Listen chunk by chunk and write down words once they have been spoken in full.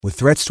With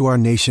threats to our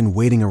nation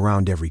waiting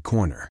around every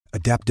corner,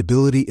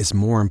 adaptability is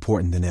more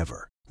important than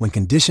ever. When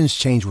conditions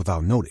change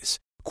without notice,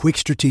 quick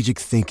strategic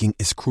thinking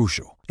is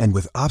crucial. And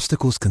with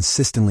obstacles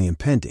consistently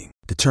impending,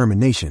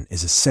 determination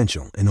is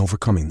essential in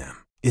overcoming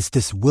them. It's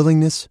this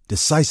willingness,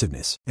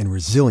 decisiveness, and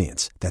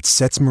resilience that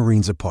sets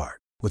Marines apart.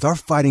 With our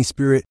fighting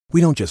spirit, we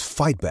don't just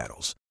fight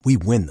battles, we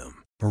win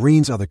them.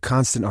 Marines are the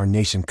constant our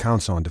nation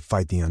counts on to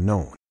fight the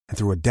unknown. And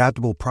through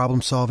adaptable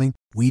problem solving,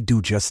 we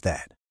do just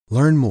that.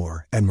 Learn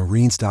more at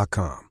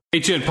marines.com.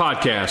 HN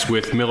Podcast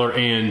with Miller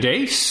and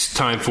Dace.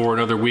 Time for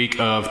another week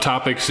of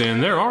topics,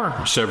 and there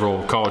are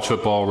several college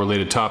football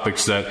related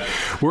topics that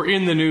were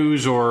in the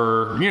news,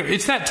 or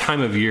it's that time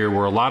of year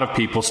where a lot of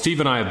people, Steve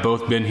and I have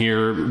both been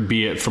here,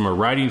 be it from a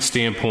writing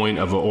standpoint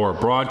or a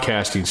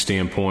broadcasting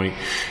standpoint.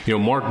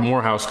 Mark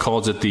Morehouse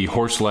calls it the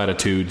horse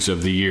latitudes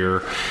of the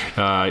year.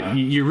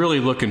 You're really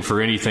looking for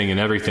anything and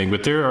everything,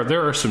 but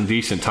there are some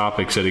decent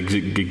topics that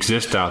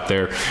exist out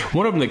there.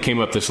 One of them that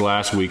came up this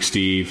last week,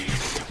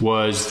 Steve,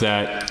 was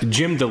that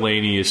Jim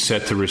Delaney is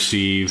set to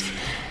receive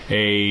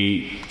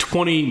a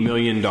 $20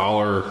 million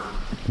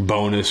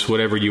bonus,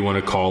 whatever you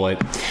want to call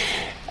it.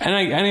 And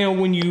I know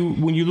when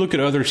you look at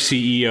other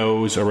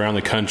CEOs around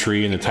the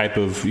country and the type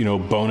of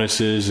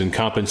bonuses and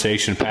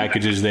compensation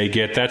packages they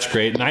get, that's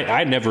great. And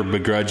I never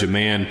begrudge a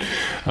man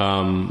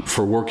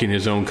for working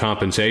his own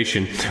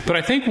compensation. But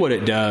I think what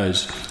it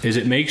does is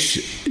it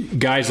makes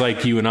guys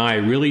like you and I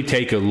really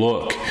take a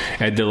look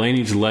at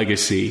Delaney's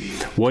legacy,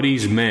 what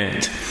he's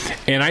meant.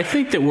 And I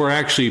think that we're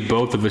actually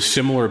both of a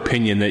similar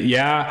opinion that,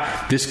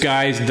 this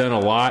guy's done a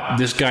lot.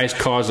 This guy's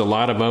caused a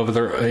lot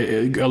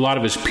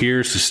of his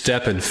peers to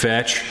step and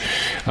fetch.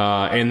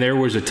 And there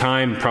was a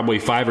time probably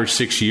 5 or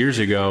 6 years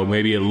ago,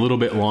 maybe a little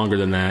bit longer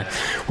than that,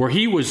 where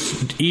he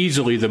was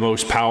easily the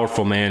most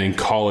powerful man in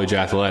college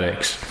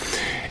athletics.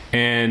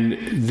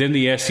 And then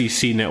the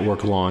SEC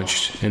network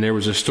launched, and there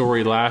was a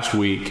story last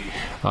week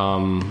in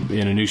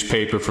a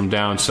newspaper from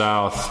down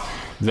south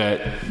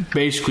that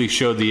basically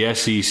showed the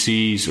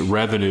SEC's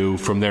revenue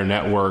from their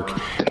network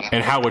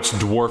and how it's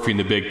dwarfing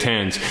the Big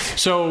Ten's.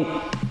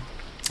 So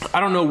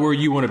I don't know where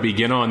you want to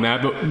begin on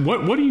that,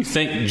 but what do you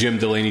think Jim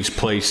Delaney's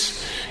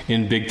place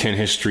in Big Ten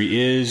history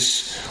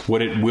is,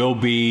 what it will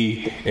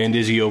be, and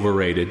is he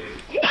overrated?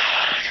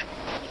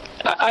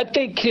 I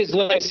think his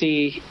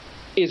legacy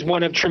is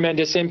one of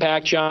tremendous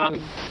impact,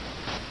 John,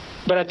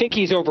 but I think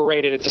he's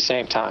overrated at the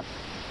same time.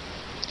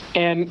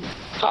 And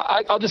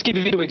I'll just give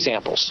you 2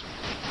 examples.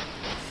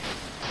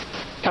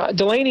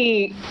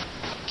 Delaney,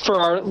 for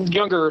our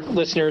younger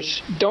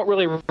listeners, don't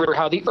really remember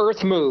how the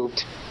earth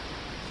moved.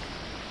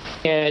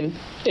 And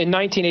in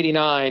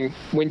 1989,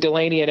 when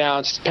Delaney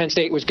announced Penn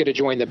State was going to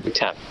join the Big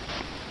Ten.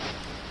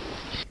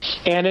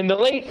 And in the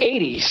late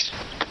 80s,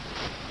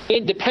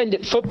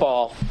 independent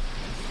football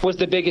was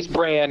the biggest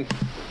brand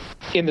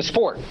in the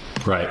sport.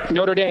 Right.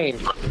 Notre Dame,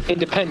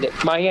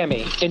 independent.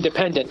 Miami,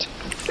 independent.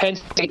 Penn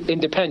State,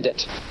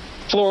 independent.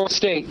 Florida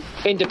State,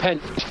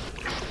 independent.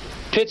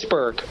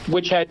 Pittsburgh,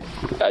 which had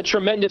a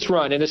tremendous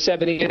run in the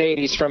 70s and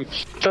 80s, from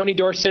Tony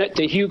Dorsett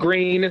to Hugh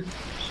Green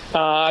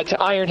to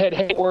Ironhead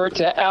Hayward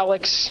to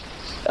Alex,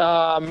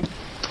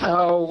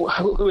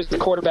 who was the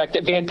quarterback,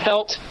 Van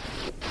Pelt.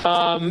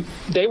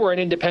 They were an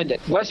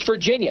independent. West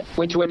Virginia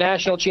went to a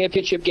national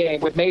championship game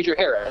with Major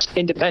Harris,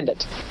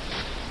 independent.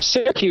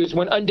 Syracuse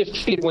went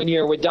undefeated one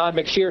year with Don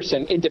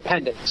McPherson,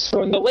 independent.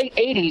 So in the late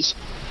 80s,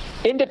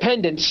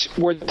 independents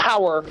were the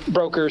power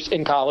brokers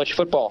in college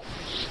football.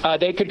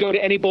 They could go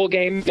to any bowl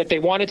game that they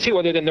wanted to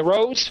other than the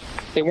Rose.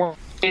 They weren't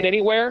in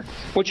anywhere,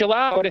 which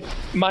allowed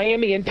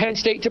Miami and Penn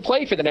State to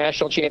play for the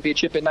national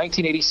championship in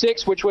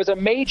 1986, which was a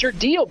major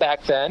deal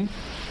back then,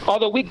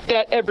 although we get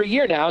that every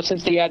year now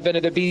since the advent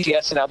of the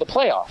BCS and now the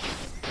playoff.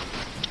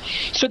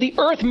 So the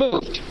earth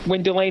moved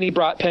when Delaney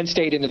brought Penn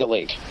State into the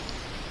league.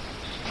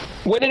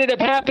 What ended up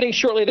happening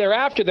shortly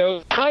thereafter,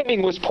 though,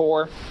 timing was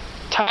poor.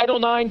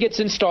 Title IX gets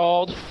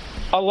installed.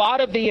 A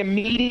lot of the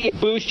immediate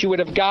boost you would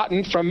have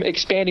gotten from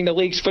expanding the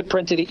league's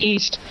footprint to the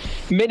east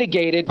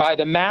mitigated by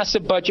the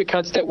massive budget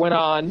cuts that went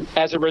on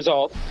as a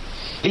result.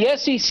 The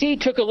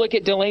SEC took a look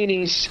at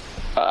Delaney's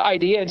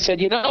idea and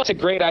said, it's a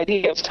great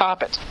idea. Let's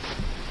top it.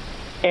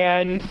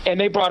 And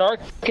they brought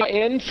Arkansas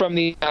in from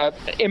the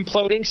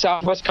imploding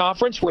Southwest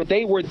Conference, where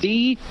they were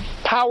the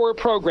power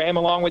program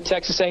along with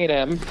Texas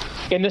A&M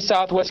in the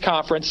Southwest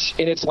Conference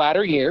in its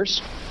latter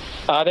years.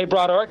 They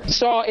brought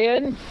Arkansas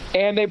in,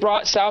 and they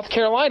brought South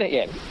Carolina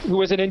in, who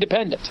was an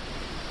independent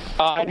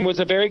and was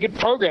a very good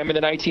program in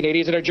the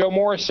 1980s under Joe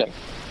Morrison.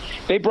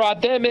 They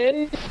brought them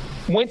in,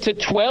 went to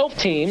 12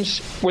 teams,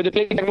 where the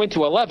Big Ten went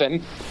to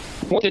 11,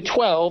 went to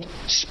 12,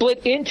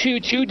 split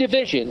into 2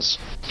 divisions,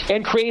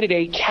 and created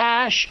a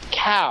cash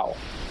cow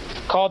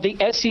called the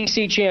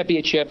SEC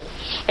Championship.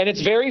 And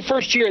its very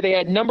first year, they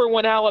had number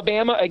 1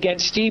 Alabama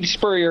against Steve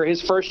Spurrier,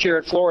 his first year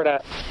at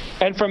Florida.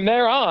 And from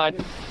there on,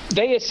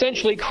 they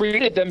essentially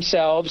created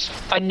themselves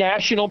a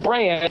national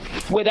brand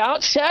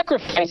without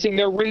sacrificing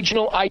their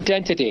regional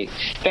identity.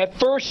 That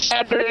first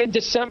Saturday in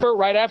December,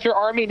 right after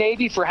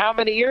Army-Navy, for how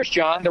many years,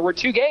 John? There were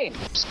 2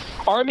 games.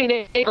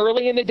 Army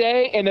early in the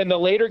day, and then the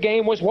later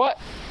game was what?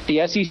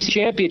 The SEC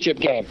championship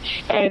game.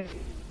 And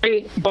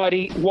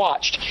everybody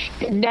watched.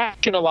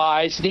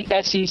 Nationalized the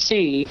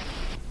SEC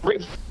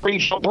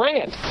regional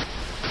brand.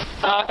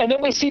 And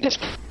then we see this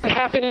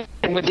happen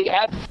with the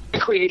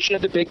creation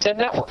of the Big Ten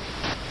Network.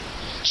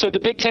 So the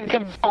Big Ten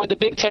comes out with the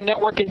Big Ten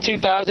Network in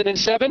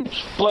 2007,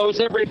 blows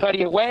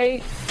everybody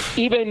away.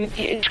 Even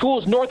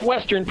schools,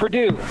 Northwestern,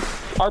 Purdue,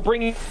 are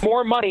bringing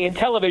more money in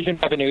television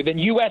revenue than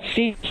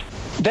USC.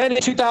 Then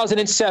in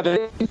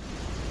 2007,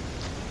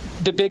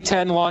 the Big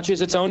Ten launches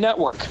its own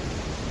network.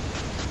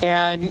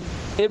 And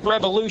it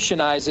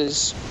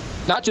revolutionizes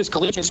not just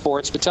collegiate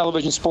sports, but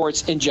television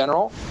sports in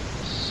general.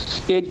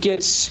 It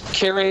gets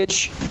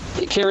carriage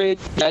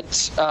that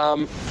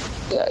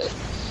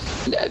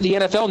the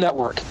NFL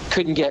Network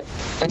couldn't get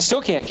and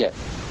still can't get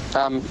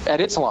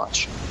at its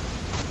launch.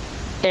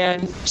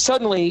 And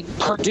suddenly,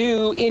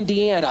 Purdue,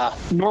 Indiana,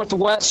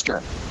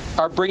 Northwestern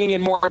are bringing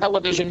in more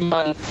television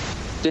money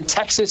than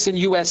Texas and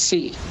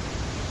USC.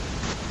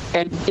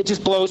 And it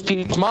just blows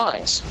people's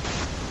minds.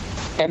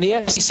 And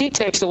the SEC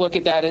takes a look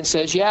at that and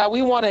says, yeah,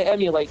 we want to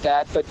emulate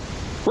that, but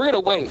we're going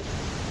to wait.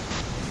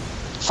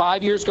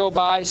 5 years go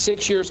by,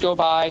 6 years go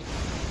by.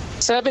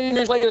 7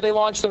 years later, they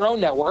launch their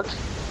own network.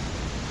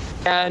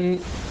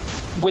 And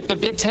with the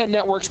Big Ten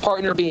Network's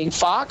partner being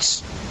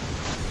Fox,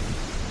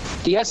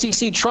 the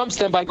SEC trumps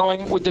them by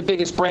going with the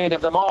biggest brand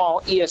of them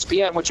all,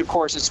 ESPN, which, of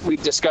course, as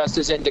we've discussed,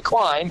 is in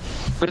decline,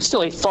 but it's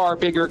still a far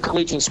bigger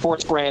collegiate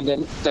sports brand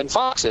than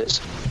Fox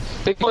is.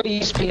 They go to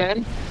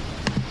ESPN.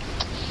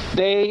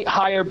 They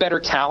hire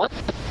better talent.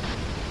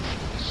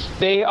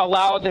 They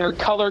allow their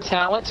color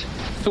talent,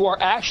 who are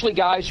actually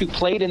guys who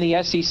played in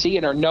the SEC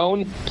and are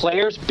known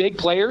players, big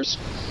players,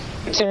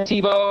 Tim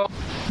Tebow,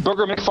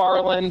 Booger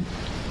McFarland,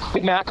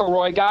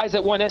 McElroy, guys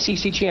that won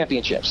SEC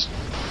championships.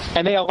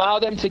 And they allow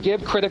them to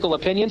give critical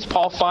opinions.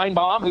 Paul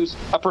Feinbaum, who's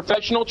a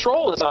professional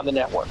troll, is on the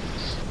network.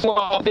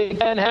 Well, Big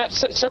Ten have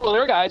several of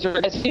their guys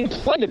are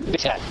playing the Big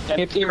Ten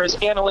and appear as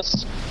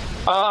analysts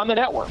on the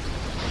network.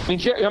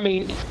 I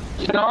mean,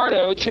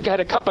 Bernardo had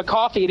a cup of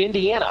coffee at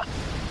Indiana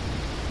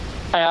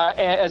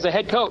as a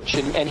head coach,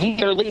 and he's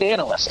their lead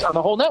analyst on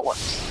the whole network.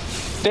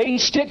 They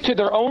stick to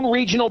their own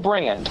regional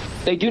brand.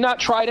 They do not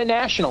try to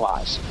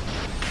nationalize.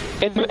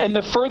 And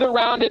the further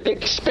round of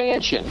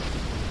expansion,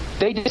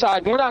 they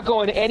decide we're not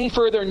going any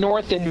further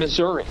north than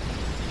Missouri.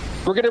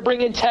 We're going to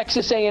bring in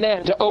Texas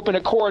A&M to open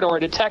a corridor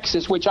to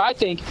Texas, which I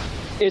think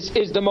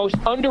is the most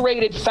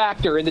underrated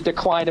factor in the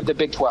decline of the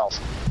Big 12.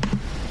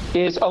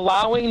 Is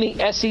allowing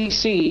the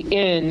SEC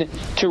in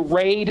to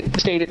raid the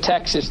state of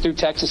Texas through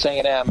Texas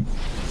A&M.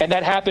 And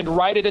that happened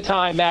right at a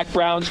time Mac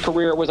Brown's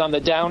career was on the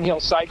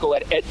downhill cycle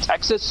at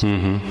Texas.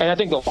 Mm-hmm. And I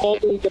think the whole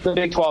league of the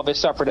Big 12 has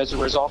suffered as a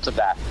result of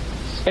that.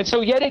 And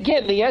so yet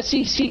again, the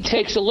SEC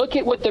takes a look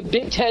at what the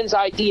Big Ten's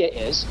idea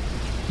is.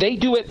 They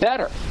do it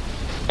better.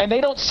 And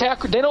they don't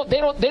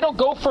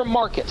go for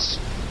markets.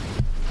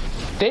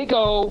 They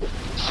go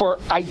for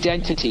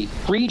identity,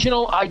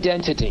 regional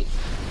identity.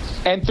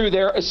 And through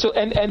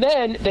and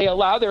then they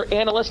allow their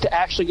analysts to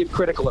actually give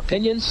critical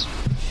opinions.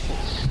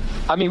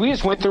 I mean, we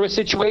just went through a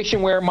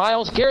situation where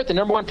Myles Garrett, the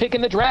number one pick in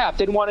the draft,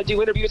 didn't want to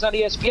do interviews on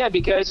ESPN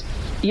because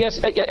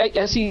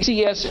ESPN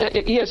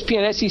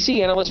SEC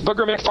analyst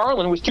Booger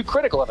McFarland was too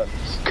critical of him.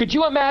 Could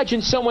you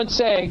imagine someone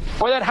saying,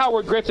 "Boy, that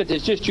Howard Griffith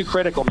is just too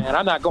critical, man.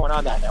 I'm not going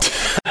on that network."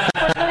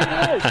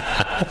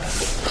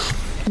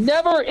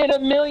 Never in a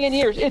million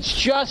years. It's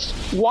just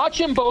watch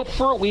them both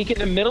for a week in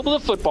the middle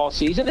of the football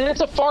season, and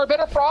it's a far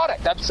better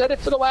product. I've said it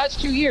for the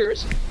last 2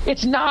 years.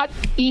 It's not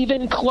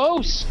even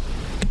close.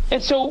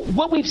 And so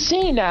what we've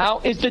seen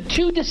now is the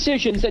two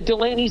decisions that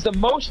Delaney's the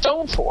most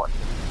known for,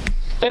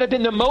 that have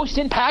been the most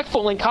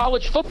impactful in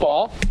college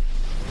football.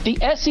 The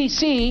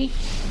SEC,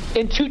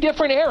 in two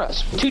different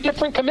eras, two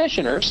different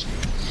commissioners,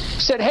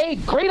 said, hey,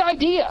 great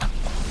idea.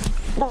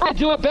 We're going to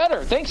do it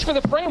better. Thanks for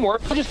the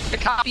framework. We're just going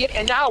to copy it,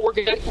 and now we're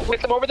going to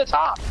whip them over the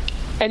top.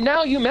 And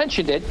now you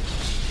mentioned it.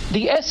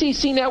 The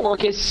SEC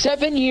network is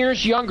 7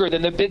 years younger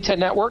than the Big Ten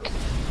network.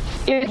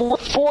 It's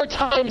worth 4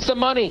 times the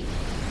money.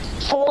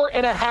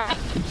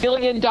 $4.5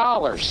 billion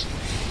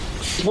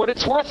is what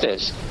its worth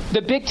is.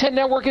 The Big Ten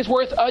network is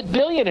worth $1.5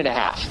 billion.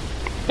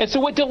 And so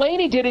what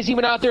Delaney did is he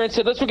went out there and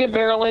said, let's go get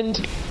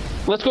Maryland.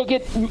 Let's go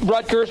get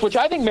Rutgers, which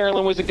I think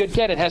Maryland was a good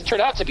get and has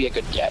turned out to be a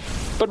good get.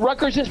 But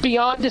Rutgers is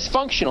beyond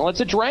dysfunctional. It's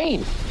a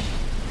drain.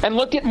 And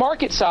looked at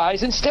market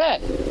size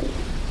instead.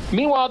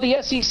 Meanwhile,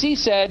 the SEC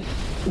said,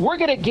 we're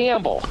going to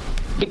gamble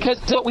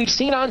because of what we've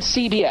seen on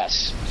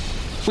CBS.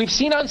 We've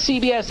seen on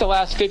CBS the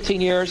last 15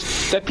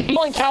 years that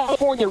people in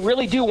California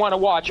really do want to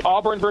watch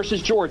Auburn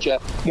versus Georgia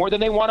more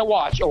than they want to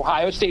watch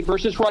Ohio State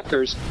versus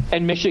Rutgers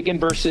and Michigan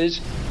versus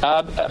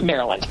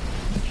Maryland.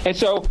 And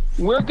so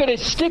we're going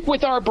to stick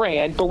with our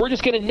brand, but we're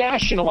just going to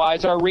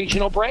nationalize our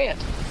regional brand.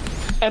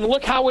 And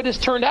look how it has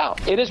turned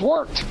out. It has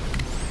worked.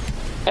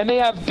 And they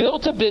have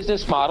built a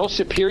business model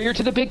superior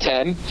to the Big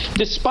Ten,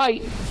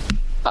 despite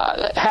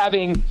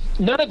having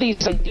none of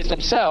these ideas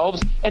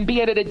themselves, and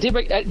being at a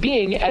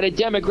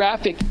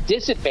demographic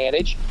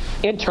disadvantage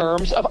in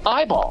terms of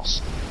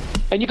eyeballs.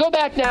 And you go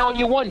back now and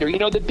you wonder,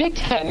 the Big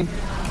Ten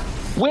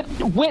went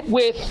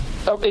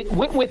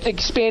with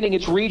expanding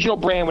its regional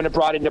brand when it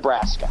brought in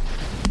Nebraska.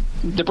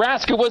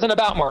 Nebraska wasn't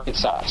about market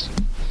size.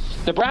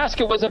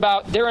 Nebraska was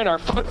about, they're in our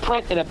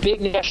footprint in a big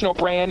national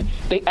brand.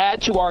 They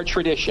add to our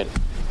tradition.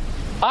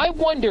 I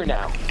wonder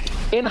now,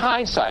 in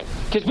hindsight,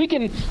 because we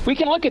can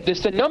look at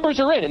this, the numbers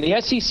are in, and the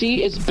SEC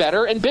is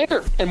better and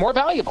bigger and more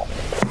valuable.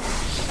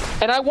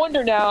 And I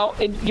wonder now,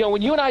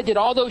 when you and I did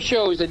all those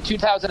shows in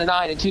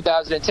 2009 and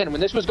 2010, when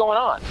this was going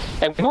on,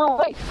 and we were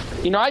right.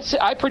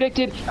 I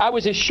predicted, I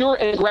was as sure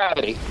as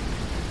gravity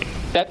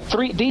that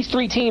these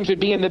three teams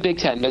would be in the Big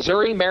Ten: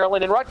 Missouri,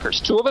 Maryland, and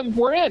Rutgers. Two of them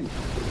were in.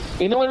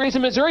 And the only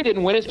reason Missouri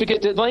didn't win is because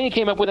Delaney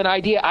came up with an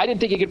idea I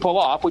didn't think he could pull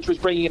off, which was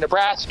bringing in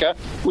Nebraska,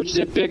 which is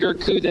a bigger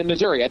coup than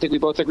Missouri. I think we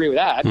both agree with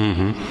that.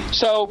 Mm-hmm.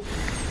 So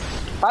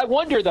I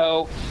wonder,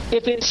 though,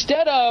 if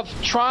instead of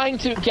trying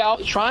to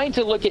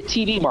look at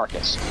TV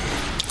markets,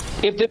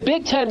 if the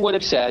Big Ten would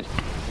have said,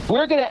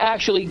 we're going to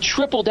actually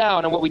triple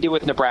down on what we do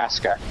with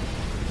Nebraska.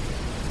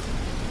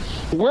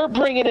 We're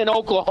bringing in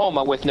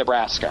Oklahoma with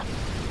Nebraska,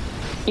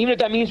 even if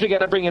that means we got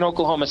to bring in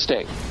Oklahoma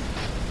State.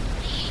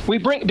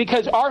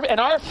 Because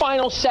our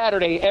final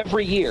Saturday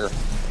every year,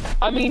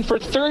 for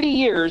 30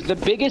 years, the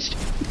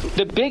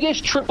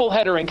biggest triple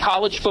header in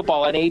college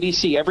football on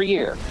ABC every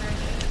year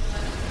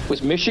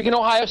was Michigan,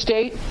 Ohio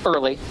State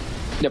early,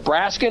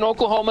 Nebraska and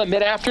Oklahoma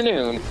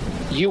mid-afternoon,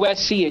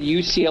 USC and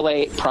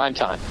UCLA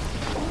primetime.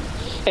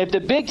 If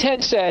the Big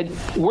Ten said,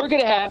 we're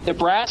going to have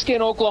Nebraska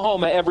and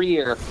Oklahoma every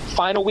year,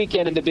 final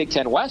weekend in the Big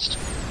Ten West,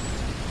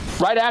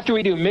 right after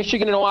we do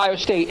Michigan and Ohio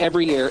State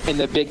every year in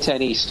the Big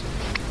Ten East.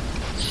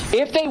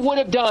 If they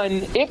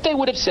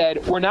would have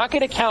said, we're not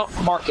going to count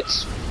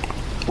markets,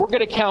 we're going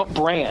to count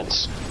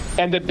brands.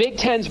 And the Big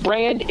Ten's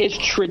brand is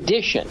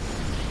tradition.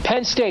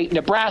 Penn State,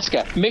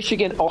 Nebraska,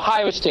 Michigan,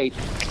 Ohio State,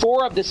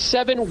 4 of the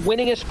 7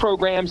 winningest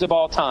programs of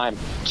all time.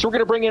 So we're going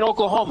to bring in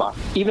Oklahoma,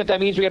 even if that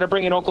means we got to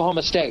bring in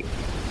Oklahoma State.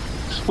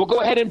 We'll go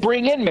ahead and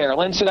bring in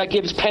Maryland, so that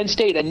gives Penn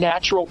State a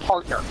natural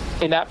partner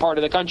in that part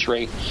of the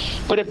country.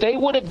 But if they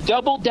would have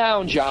doubled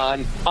down,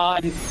 John,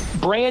 on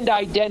brand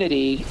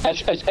identity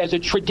as a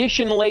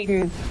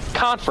tradition-laden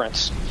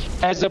conference,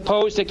 as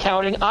opposed to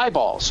counting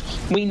eyeballs,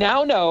 we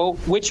now know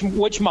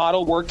which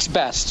model works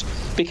best.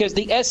 Because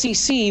the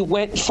SEC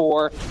went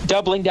for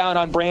doubling down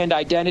on brand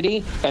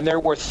identity, and they're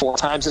worth 4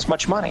 times as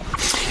much money.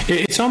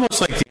 It's almost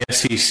like the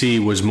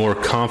SEC was more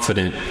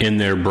confident in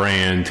their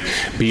brand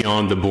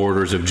beyond the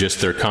borders of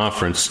just their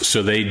conference,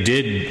 so they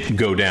did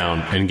go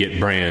down and get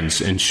brands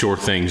and shore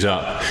things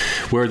up,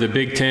 where the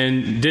Big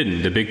Ten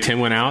didn't. The Big Ten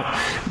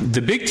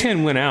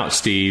went out,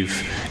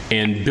 Steve,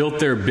 and built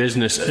their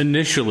business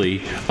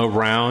initially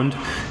around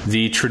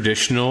the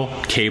traditional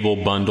cable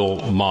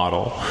bundle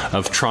model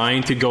of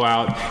trying to go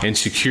out and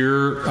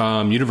secure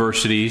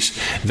universities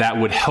that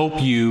would help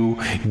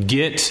you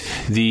get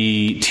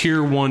the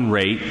Tier 1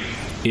 rate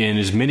in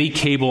as many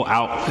cable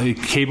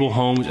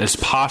homes as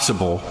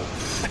possible.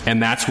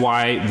 And that's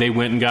why they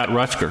went and got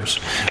Rutgers.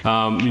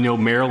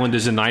 Maryland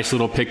is a nice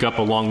little pickup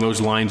along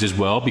those lines as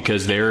well,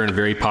 because they're in a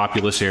very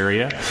populous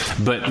area.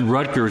 But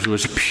Rutgers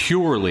was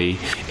purely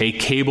a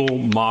cable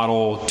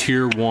model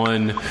Tier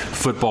 1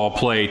 football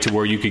play, to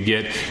where you could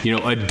get,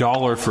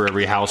 $1 for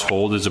every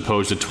household as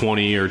opposed to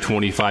 20 or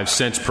 25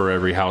 cents per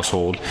every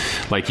household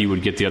like you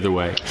would get the other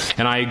way.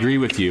 And I agree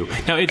with you.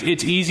 Now,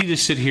 it's easy to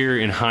sit here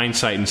in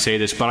hindsight and say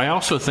this, but I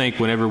also think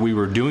whenever we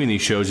were doing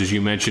these shows, as you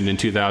mentioned, in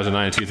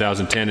 2009 and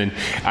 2010, and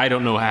I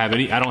don't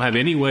have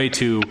any way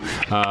to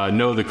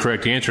know the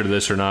correct answer to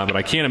this or not, but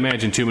I can't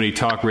imagine too many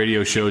talk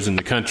radio shows in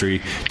the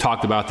country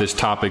talked about this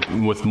topic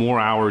with more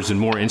hours and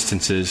more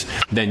instances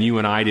than you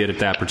and I did at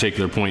that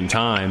particular point in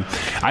time.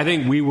 I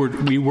think we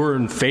were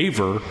in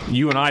favor.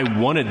 You and I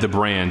wanted the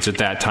brands at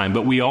that time,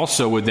 but we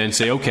also would then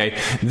say, okay,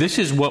 this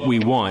is what we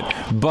want,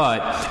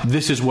 but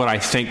this is what I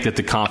think that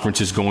the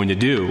conference is going to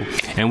do.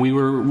 And we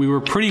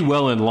were pretty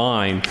well in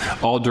line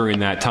all during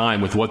that time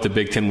with what the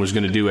Big Ten was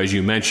going to do, as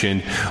you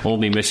mentioned,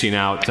 only missing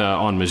out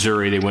on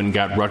Missouri. They went and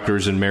got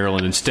Rutgers and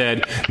Maryland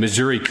instead.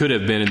 Missouri could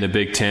have been in the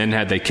Big Ten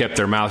had they kept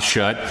their mouth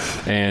shut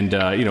and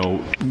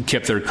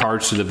kept their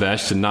cards to the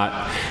vest and not,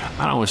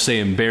 I don't want to say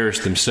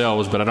embarrassed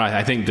themselves, but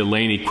I think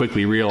Delaney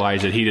quickly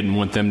realized that he didn't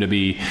want them to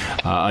be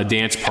a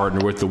dance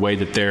partner with the way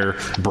that their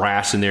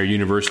brass in their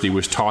university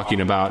was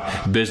talking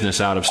about business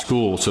out of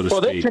school, so to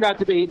speak. Well, they turned out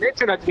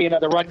to be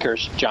another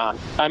Rutgers, John.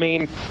 I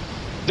mean,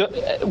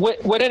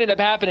 what ended up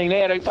happening, they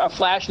had a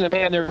flash in the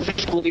pan their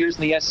first couple of years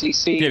in the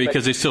SEC. Yeah,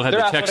 because they still had the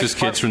Texas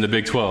kids from the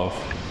Big 12.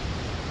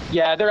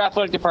 Yeah, their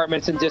athletic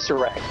department's in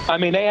disarray. I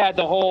mean, they had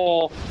the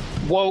whole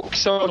woke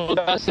social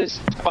justice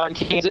on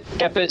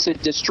campus.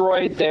 It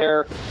destroyed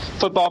their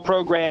football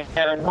program.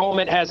 Their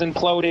enrollment has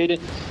imploded.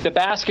 The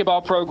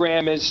basketball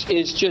program is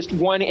just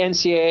one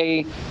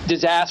NCAA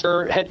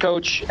disaster, head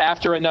coach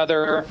after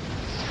another.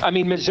 I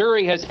mean,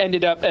 Missouri has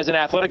ended up as an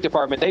athletic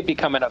department. They've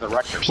become another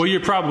Rutgers. Well,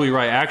 you're probably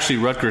right. Actually,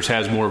 Rutgers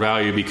has more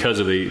value because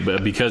of the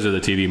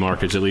TV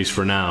markets, at least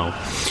for now.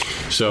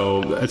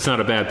 So that's not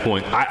a bad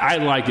point. I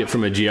like it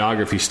from a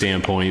geography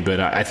standpoint,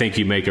 but I think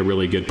you make a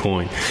really good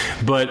point.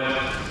 But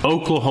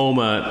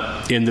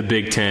Oklahoma in the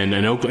Big Ten,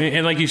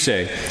 and like you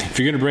say, if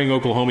you're going to bring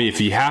Oklahoma, if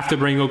you have to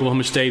bring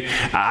Oklahoma State,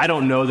 I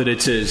don't know that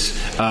it's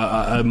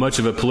as much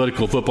of a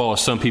political football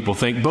as some people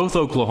think. Both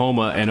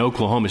Oklahoma and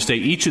Oklahoma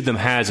State, each of them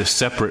has a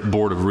separate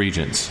board of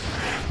regents.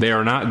 They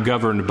are not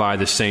governed by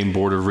the same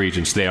board of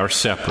regents. They are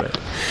separate.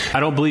 I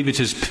don't believe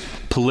it's as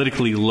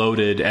politically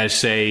loaded as,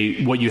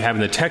 say, what you have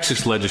in the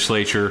Texas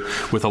legislature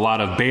with a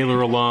lot of Baylor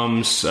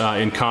alums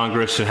in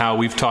Congress and how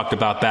we've talked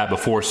about that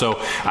before.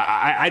 So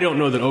I don't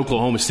know that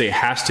Oklahoma State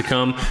has to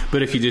come,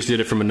 but if you just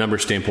did it from a number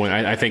standpoint,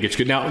 I think it's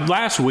good. Now,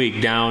 last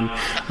week down,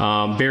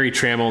 Barry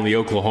Trammell in the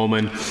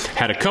Oklahoman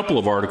had a couple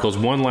of articles,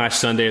 one last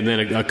Sunday, and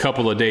then a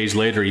couple of days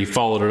later he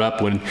followed it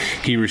up when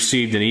he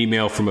received an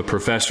email from a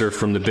professor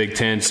from the Big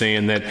Ten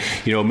saying that,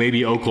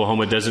 maybe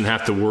Oklahoma doesn't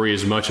have to worry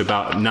as much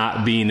about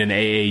not being an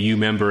AAU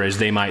member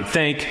as they might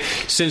think,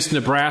 since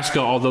Nebraska,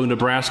 although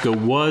Nebraska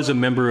was a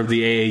member of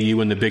the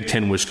AAU and the Big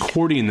Ten was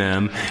courting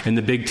them, and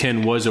the Big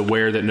Ten was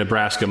aware that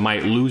Nebraska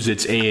might lose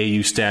its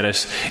AAU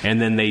status, and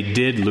then they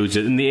did lose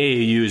it. And the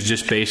AAU is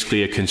just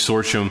basically a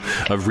consortium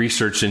of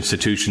research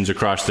institutions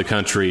across the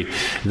country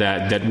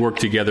that work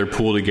together,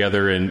 pool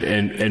together,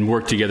 and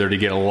work together to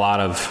get a lot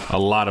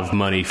of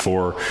money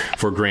for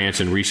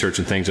grants and research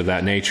and things of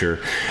that nature.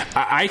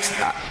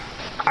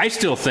 I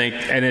still think,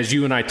 and as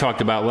you and I talked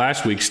about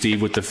last week,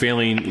 Steve, with the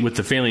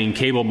failing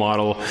cable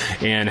model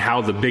and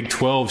how the Big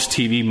 12's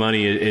TV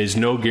money is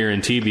no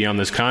guarantee beyond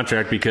this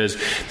contract because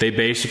they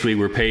basically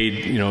were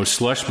paid,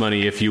 slush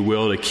money, if you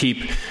will, to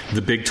keep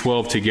the Big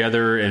 12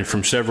 together, and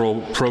from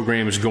several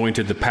programs going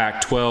to the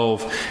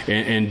Pac-12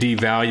 and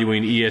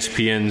devaluing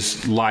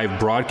ESPN's live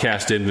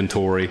broadcast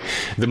inventory.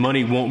 The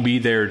money won't be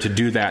there to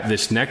do that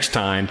this next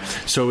time.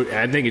 So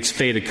I think it's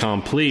fait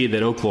accompli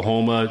that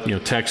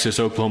Oklahoma, Texas,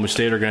 Oklahoma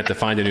State are going to have to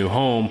find a new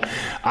home.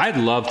 I'd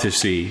love to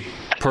see,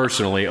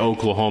 personally,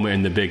 Oklahoma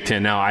in the Big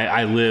Ten. Now,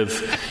 I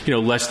live,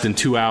 less than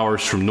 2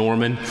 hours from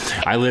Norman.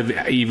 I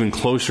live even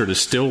closer to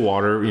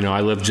Stillwater.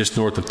 I live just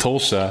north of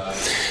Tulsa.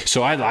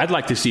 So I'd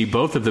like to see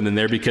both of them in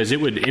there because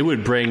it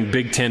would bring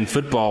Big Ten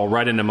football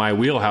right into my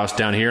wheelhouse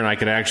down here, and I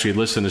could actually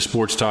listen to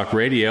sports talk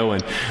radio,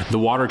 and the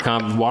water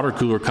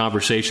cooler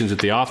conversations at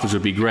the office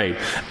would be great.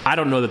 I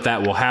don't know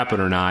that will happen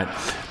or not,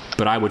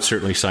 but I would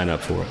certainly sign up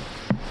for it.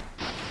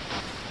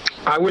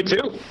 I would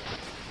too.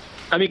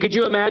 I mean, could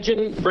you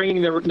imagine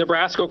bringing the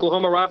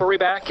Nebraska-Oklahoma rivalry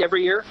back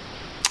every year?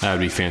 That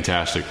would be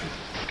fantastic.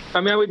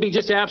 I mean, it would be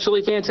just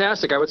absolutely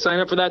fantastic. I would sign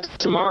up for that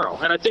tomorrow.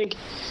 And I think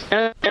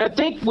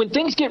when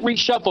things get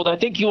reshuffled, I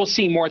think you will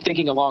see more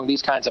thinking along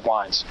these kinds of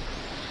lines.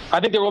 I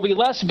think there will be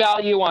less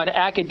value on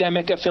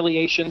academic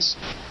affiliations,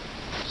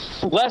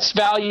 less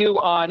value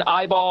on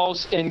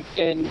eyeballs in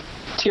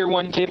Tier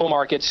 1 cable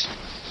markets,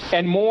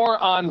 and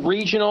more on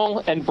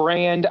regional and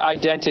brand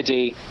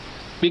identity,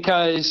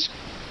 because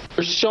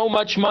there's so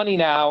much money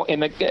now in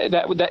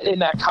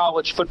that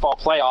college football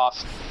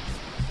playoff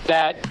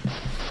that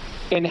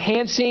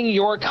enhancing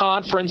your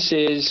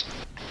conference's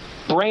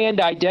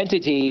brand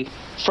identity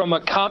from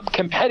a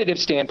competitive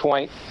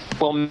standpoint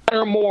will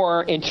matter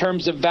more in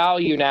terms of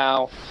value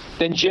now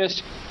than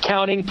just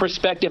counting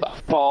prospective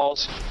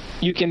balls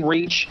you can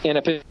reach in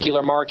a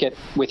particular market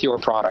with your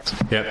product.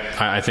 Yep,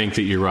 I think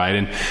that you're right.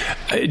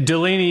 And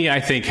Delaney,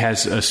 I think,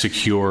 has a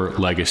secure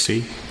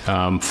legacy.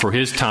 For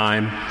his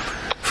time,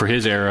 for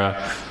his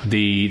era,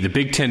 the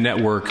Big Ten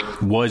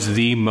Network was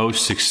the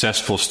most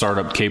successful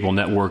startup cable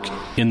network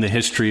in the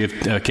history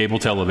of cable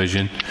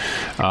television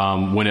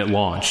when it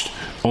launched,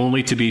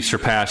 only to be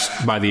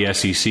surpassed by the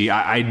SEC.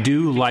 I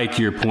do like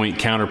your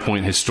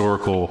counterpoint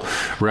historical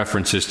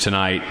references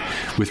tonight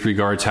with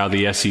regards how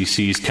the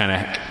SEC's kind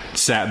of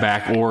sat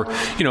back, or,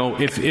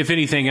 if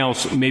anything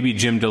else, maybe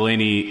Jim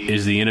Delaney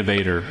is the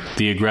innovator,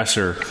 the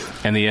aggressor,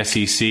 and the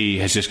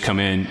SEC has just come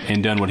in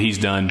and done what he's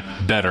done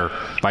better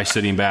by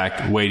sitting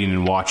back, waiting,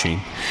 and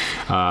watching.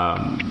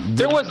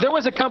 There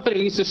was a company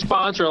who used to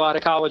sponsor a lot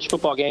of college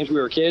football games when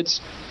we were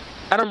kids.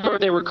 I don't remember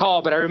what they were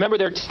called, but I remember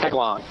their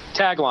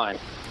tagline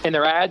in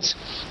their ads.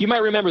 You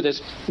might remember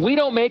this. We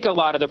don't make a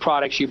lot of the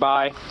products you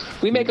buy.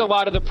 We make a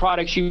lot of the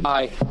products you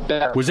buy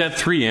better. Was that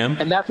 3M?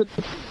 And that's what...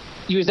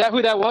 Is that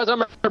who that was? I don't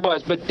remember who it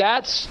was, but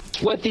that's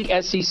what the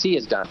SEC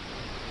has done.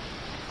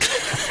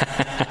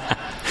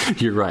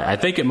 You're right. I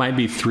think it might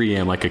be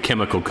 3M, like a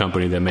chemical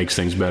company that makes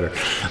things better.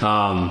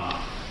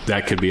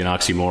 That could be an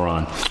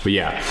oxymoron, but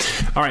yeah.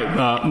 All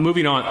right,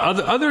 moving on.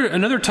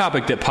 Another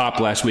topic that popped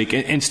last week,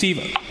 and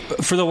Steve,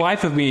 for the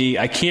life of me,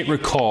 I can't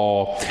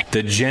recall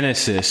the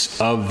genesis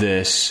of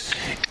this.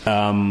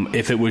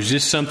 If it was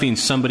just something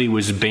somebody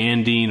was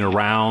banding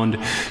around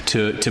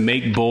to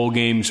make bowl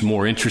games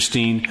more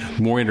interesting,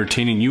 more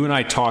entertaining. You and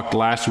I talked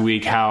last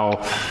week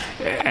how,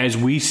 as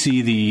we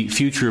see the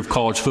future of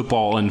college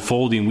football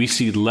unfolding, we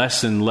see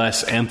less and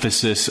less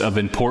emphasis of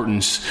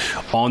importance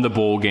on the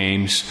bowl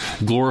games,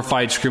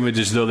 glorified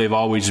scrimmages, though they've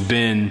always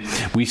been,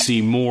 we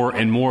see more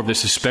and more of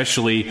this,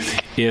 especially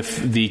if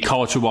the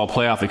college football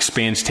playoff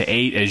expands to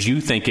 8, as you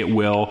think it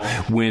will,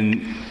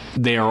 when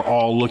they are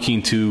all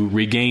looking to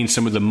regain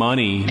some of the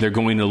money they're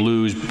going to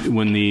lose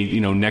when the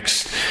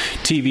next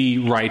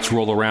TV rights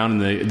roll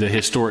around and the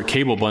historic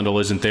cable bundle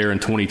isn't there in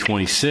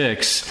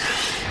 2026.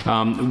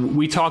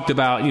 We talked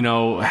about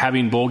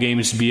having bowl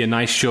games be a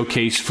nice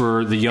showcase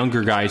for the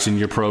younger guys in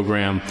your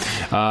program,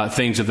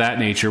 things of that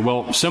nature.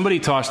 Well,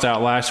 somebody tossed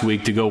out last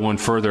week to go one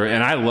further,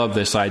 and I love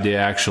this idea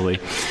actually,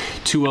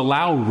 to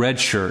allow red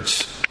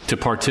shirts to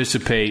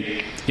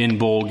participate in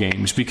bowl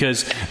games,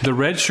 because the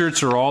red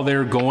shirts are all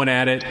there going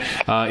at it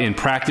in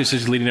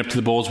practices leading up to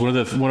the bowls. One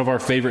of our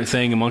favorite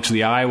thing amongst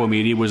the Iowa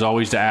media was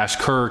always to ask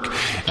Kirk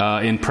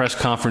in press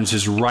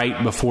conferences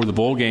right before the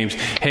bowl games,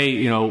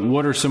 hey,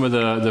 what are some of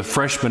the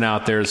freshmen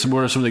out there?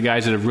 What are some of the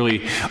guys that have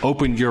really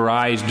opened your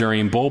eyes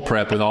during bowl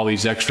prep with all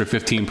these extra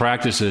 15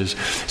 practices?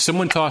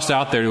 Someone tossed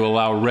out there to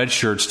allow red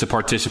shirts to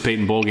participate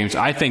in bowl games.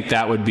 I think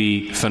that would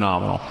be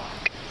phenomenal.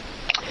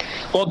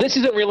 Well, this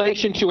is in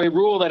relation to a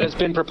rule that has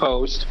been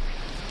proposed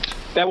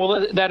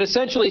that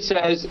essentially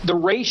says the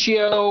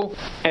ratio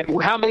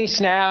and how many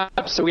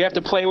snaps that we have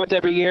to play with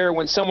every year.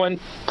 When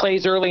someone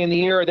plays early in the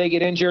year or they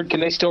get injured,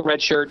 can they still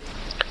redshirt?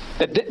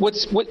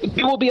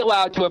 You will be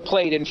allowed to have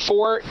played in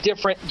 4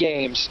 different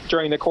games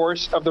during the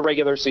course of the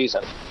regular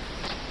season.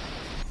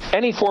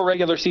 Any 4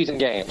 regular season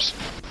games,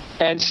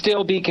 and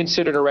still be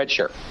considered a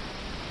redshirt.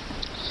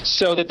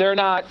 So that they're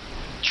not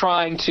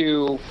trying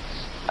to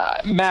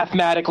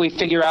mathematically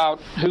figure out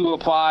who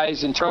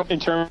applies in terms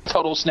of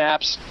total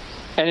snaps,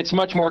 and it's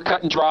much more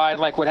cut and dried,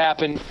 like what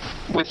happened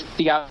with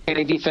the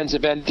outstanding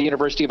defensive end at the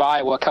University of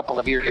Iowa a couple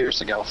of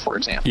years ago, for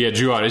example. Yeah,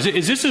 Drew, is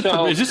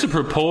this a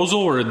proposal,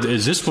 or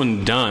is this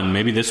one done?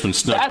 Maybe this one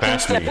snuck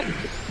past me.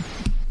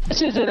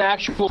 This is an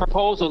actual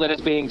proposal that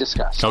is being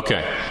discussed.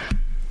 Okay.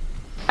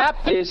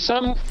 Is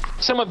some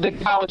of the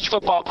college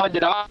football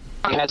pundit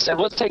has said,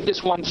 let's take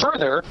this one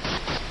further,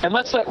 and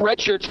let's let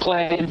redshirts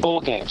play in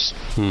bowl games.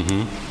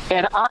 Mm-hmm.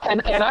 And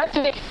I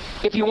think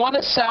if you want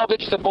to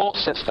salvage the bowl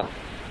system,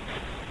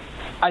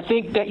 I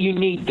think that you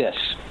need this,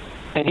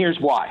 and here's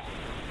why.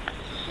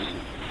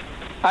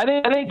 I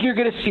think you're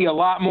going to see a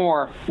lot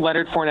more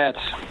Leonard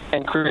Fournettes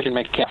and Christian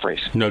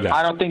McCaffreys. No doubt.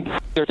 I don't think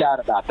there's doubt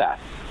about that.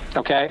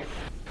 Okay?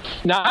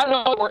 Now, I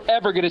don't know if we're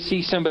ever going to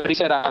see somebody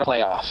set out a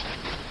playoff.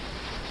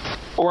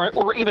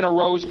 Or even a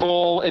Rose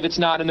Bowl if it's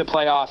not in the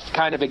playoff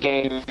kind of a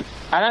game.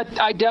 And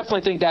I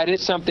definitely think that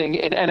is something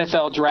an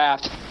NFL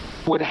draft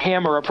would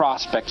hammer a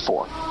prospect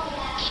for.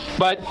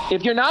 But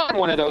if you're not in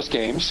one of those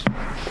games,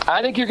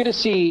 I think you're going to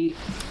see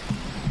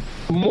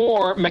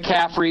more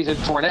McCaffreys and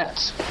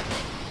Fournettes.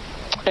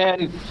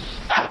 And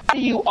how do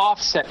you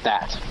offset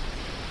that?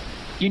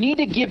 You need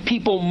to give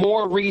people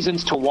more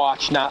reasons to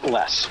watch, not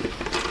less.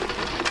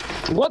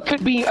 What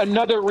could be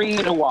another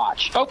reason to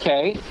watch?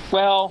 Okay,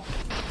 well,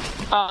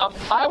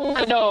 I want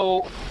to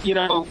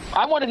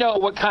know,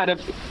 what kind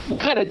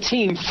of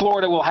team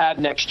Florida will have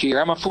next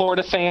year. I'm a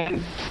Florida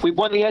fan. We've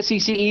won the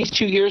SEC East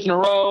 2 years in a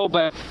row,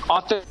 but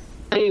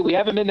offensively we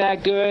haven't been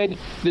that good.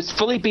 This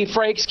Felipe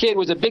Frakes kid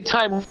was a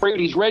big-time recruit.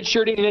 He's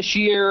redshirting this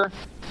year.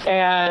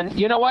 And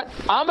you know what?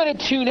 I'm going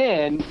to tune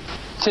in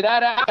to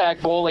that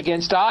Outback Bowl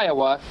against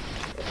Iowa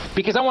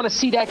because I want to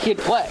see that kid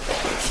play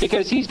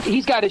because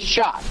he's got his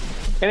shot.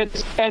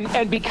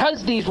 And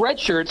because these red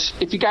shirts,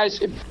 if you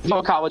guys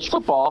know college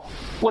football,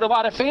 what a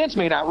lot of fans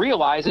may not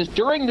realize is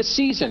during the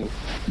season,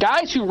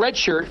 guys who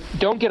redshirt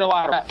don't get a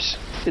lot of reps.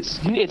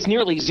 It's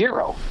nearly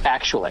zero,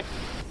 actually.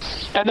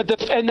 And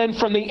then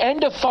from the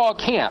end of fall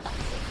camp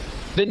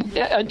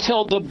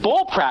until the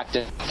bowl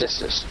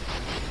practices,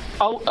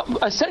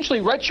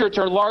 essentially red shirts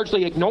are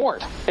largely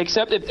ignored,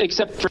 except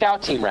for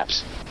scout team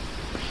reps.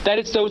 That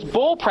it's those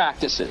bowl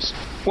practices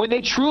when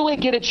they truly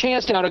get a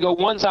chance now to go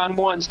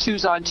 1s-on-1s,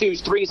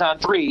 2s-on-2s,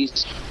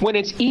 3s-on-3s, when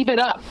it's even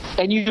up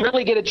and you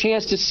really get a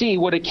chance to see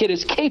what a kid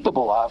is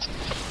capable of.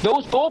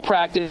 Those bowl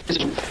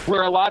practices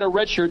where a lot of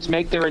redshirts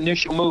make their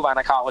initial move on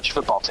a college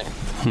football team.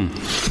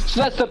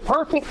 So that's the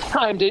perfect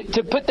time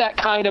to put that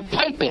kind of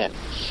pipe in.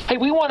 Hey,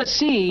 we want to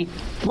see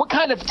what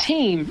kind of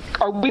team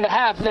are we going to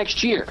have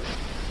next year.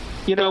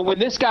 When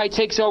this guy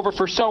takes over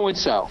for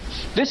so-and-so.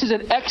 This is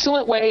an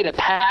excellent way to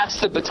pass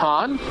the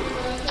baton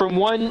from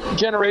one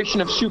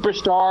generation of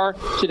superstar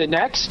to the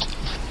next.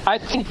 I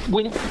think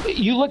when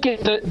you look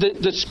at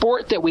the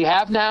sport that we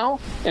have now,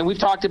 and we've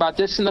talked about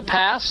this in the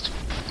past,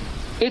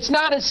 it's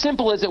not as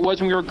simple as it was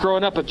when we were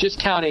growing up of just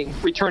counting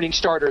returning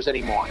starters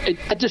anymore.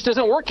 It just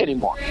doesn't work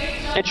anymore.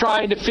 And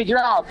trying to figure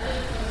out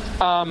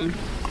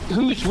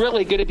who's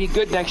really going to be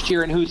good next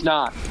year and who's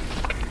not.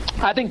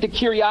 I think the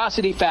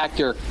curiosity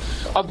factor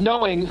of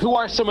knowing who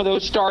are some of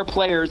those star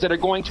players that are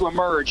going to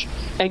emerge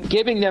and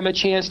giving them a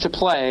chance to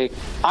play,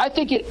 I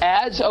think it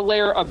adds a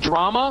layer of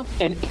drama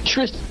and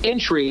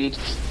intrigue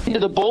into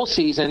the bowl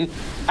season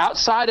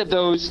outside of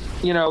those,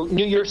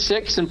 New Year's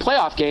Six and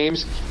playoff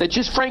games that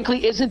just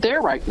frankly isn't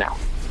there right now.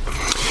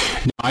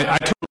 I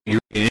totally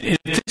agree.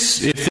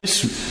 If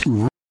this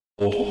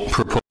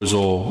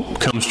proposal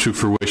comes comes to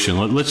fruition,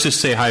 let's just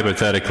say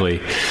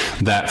hypothetically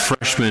that true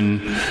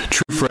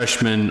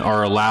freshmen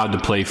are allowed to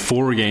play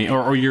 4 games,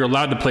 or you're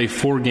allowed to play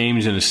 4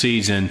 games in a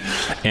season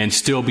and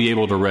still be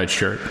able to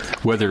redshirt,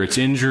 whether it's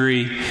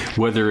injury,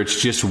 whether it's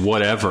just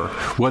whatever,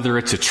 whether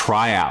it's a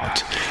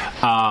tryout.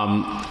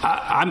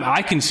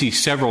 I can see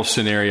several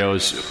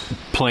scenarios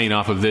playing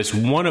off of this.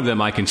 One of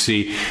them I can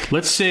see,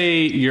 let's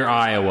say you're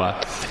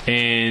Iowa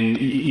and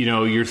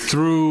you're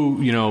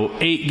through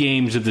 8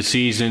 games of the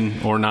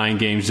season or 9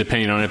 games,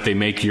 depending on if they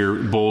make your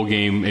bowl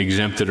game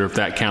exempted or if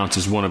that counts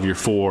as one of your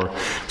 4.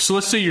 So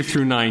let's say you're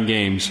through 9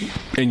 games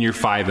and you're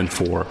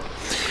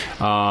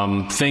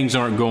 5-4. Things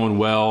aren't going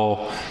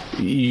well.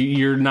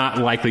 You're not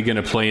likely going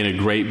to play in a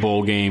great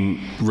bowl game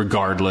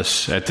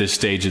regardless at this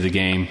stage of the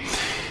game.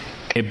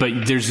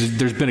 But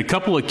there's been a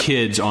couple of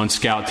kids on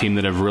scout team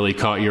that have really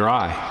caught your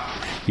eye.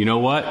 You know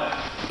what?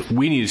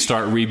 We need to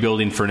start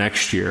rebuilding for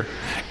next year.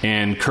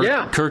 And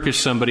Kirk is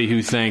somebody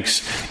who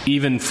thinks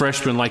even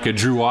freshmen like a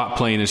Drew Ott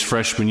playing his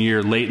freshman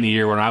year, late in the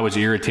year when I was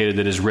irritated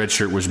that his red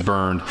shirt was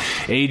burned.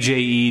 A.J.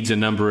 Eads a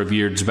number of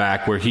years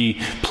back where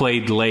he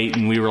played late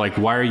and we were like,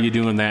 why are you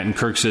doing that? And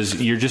Kirk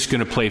says, you're just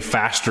going to play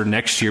faster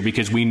next year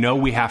because we know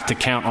we have to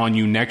count on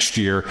you next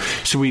year.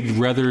 So we'd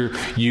rather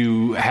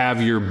you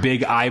have your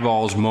big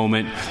eyeballs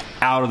moment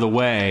out of the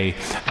way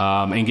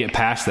and get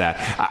past that.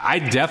 I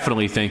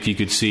definitely think you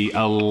could see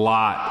a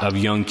lot of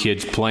young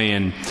kids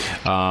playing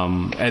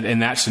in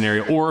that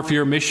scenario. Or if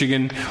you're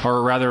Michigan,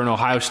 or rather an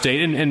Ohio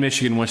State, and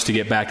Michigan wants to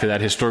get back to that,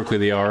 historically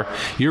they are,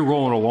 you're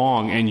rolling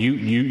along and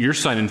you're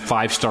signing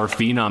 5-star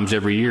phenoms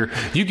every year.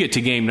 You get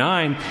to game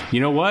 9,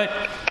 you know what?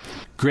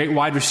 Great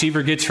wide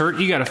receiver gets hurt.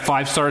 You got a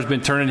 5-star has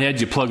been turning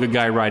heads. You plug a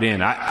guy right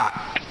in.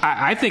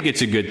 I think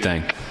it's a good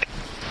thing.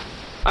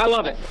 I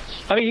love it.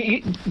 I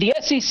mean, the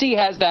SEC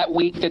has that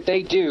week that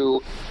they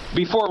do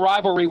before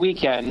rivalry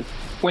weekend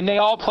when they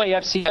all play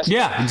FCS.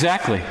 Yeah,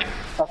 exactly.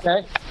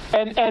 Okay.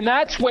 And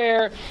that's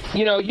where,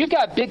 you've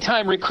got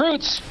big-time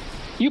recruits.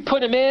 You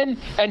put them in,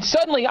 and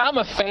suddenly I'm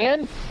a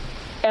fan,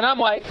 and I'm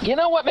like, you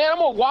know what, man, I'm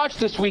going to watch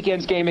this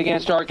weekend's game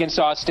against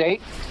Arkansas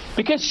State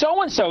because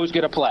so-and-so is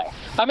going to play.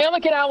 I mean, I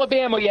look at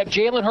Alabama. You have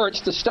Jalen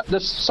Hurts, the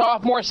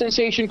sophomore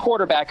sensation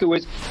quarterback who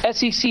was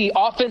SEC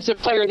Offensive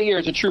Player of the Year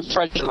as a true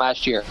freshman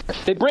last year.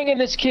 They bring in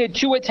this kid,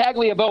 Tua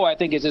Tagovailoa, I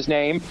think is his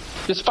name,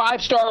 this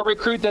 5-star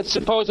recruit that's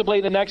supposedly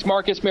the next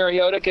Marcus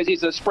Mariota because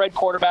he's a spread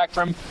quarterback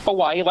from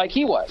Hawaii like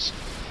he was.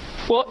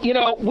 Well,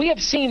 we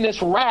have seen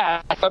this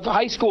raft of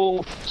high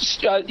school,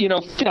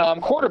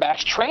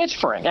 quarterbacks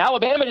transferring.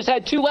 Alabama just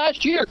had 2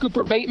 last year,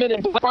 Cooper Bateman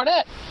and Blake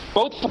Barnett,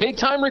 both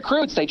big-time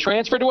recruits. They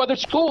transferred to other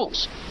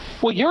schools.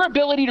 Well, your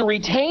ability to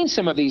retain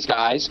some of these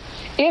guys,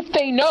 if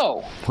they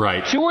know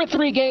 2 or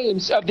 3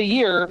 games of the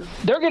year,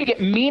 they're going to get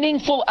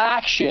meaningful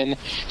action,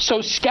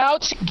 so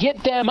scouts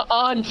get them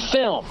on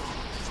film,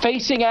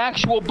 facing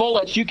actual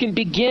bullets. You can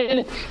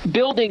begin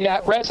building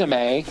that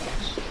resume.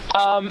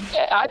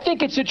 I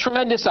think it's a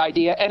tremendous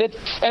idea,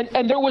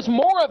 and there was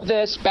more of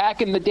this back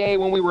in the day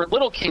when we were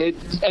little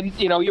kids, and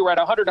you were at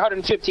 100,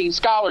 115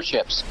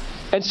 scholarships,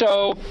 and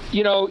so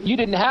you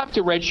didn't have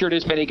to redshirt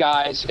as many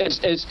guys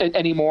as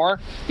anymore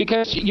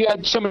because you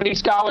had so many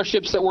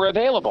scholarships that were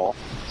available.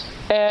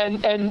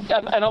 And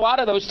a lot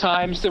of those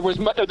times there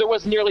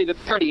wasn't nearly the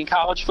parity in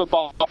college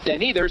football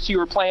then either, so you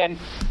were playing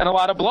in a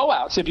lot of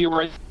blowouts if you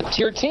were a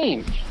tier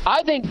team.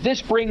 I think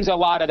this brings a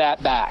lot of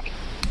that back.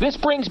 This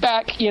brings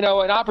back, an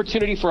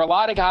opportunity for a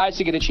lot of guys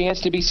to get a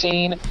chance to be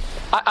seen.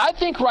 I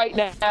think right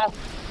now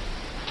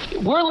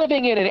we're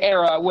living in an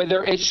era where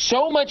there is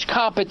so much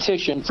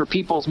competition for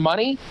people's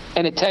money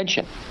and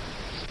attention.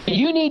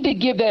 You need to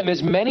give them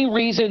as many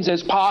reasons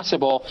as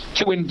possible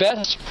to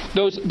invest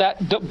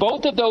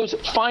both of those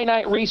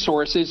finite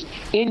resources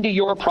into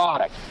your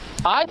product.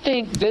 I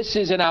think this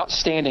is an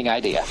outstanding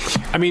idea.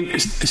 I mean,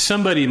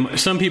 some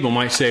people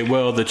might say,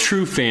 well, the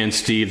true fans,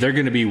 Steve, they're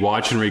going to be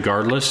watching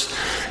regardless.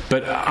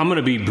 But I'm going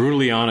to be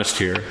brutally honest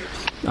here.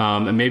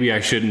 And maybe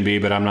I shouldn't be,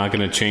 but I'm not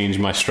going to change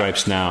my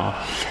stripes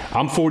now.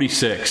 I'm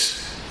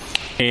 46.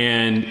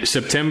 And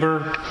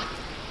September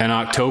and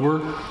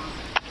October,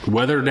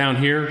 weather down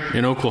here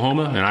in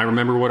Oklahoma, and I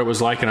remember what it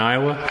was like in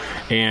Iowa,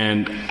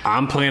 and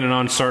I'm planning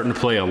on starting to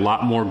play a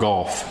lot more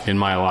golf in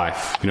my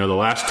life. The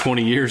last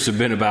 20 years have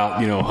been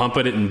about,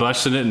 humping it and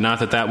busting it, and not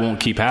that won't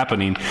keep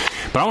happening,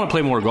 but I want to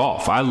play more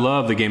golf. I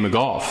love the game of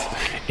golf,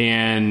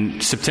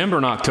 and September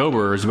and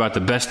October is about the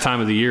best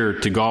time of the year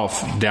to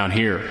golf down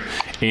here,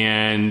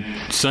 and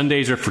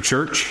Sundays are for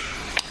church.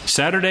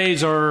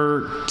 Saturdays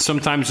are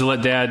sometimes to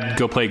let Dad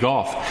go play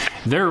golf.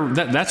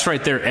 That's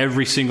right there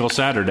every single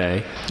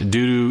Saturday.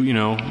 Due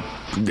to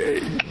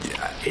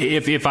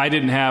if I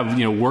didn't have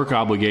work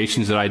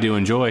obligations that I do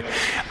enjoy,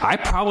 I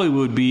probably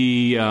would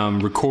be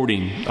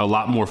recording a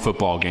lot more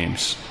football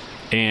games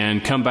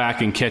and come back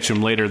and catch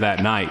them later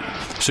that night.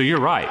 So you're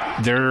right.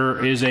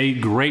 There is a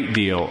great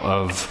deal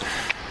of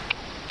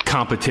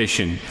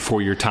competition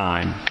for your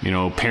time.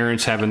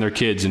 Parents having their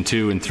kids in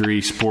 2 and 3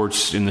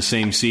 sports in the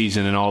same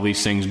season and all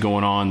these things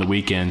going on the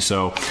weekend.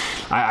 So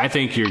I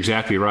think you're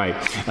exactly right.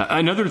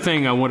 Another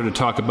thing I wanted to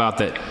talk about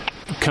that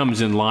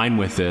comes in line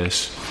with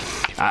this.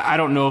 I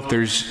don't know if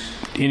there's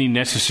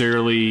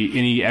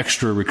any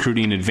extra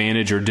recruiting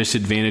advantage or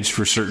disadvantage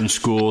for certain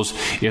schools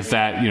if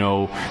that,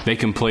 they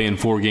can play in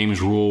 4 games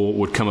rule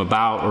would come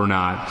about or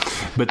not.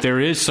 But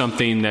there is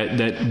something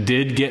that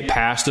did get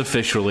passed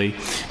officially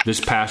this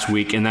past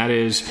week, and that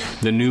is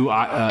the new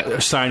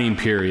signing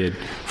period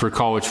for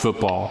college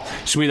football.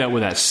 So we that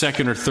with that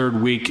second or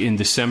third week in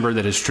December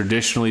that has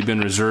traditionally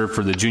been reserved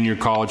for the junior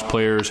college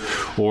players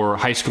or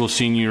high school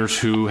seniors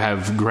who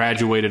have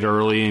graduated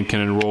early and can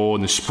enroll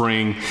in the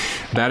spring.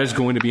 That is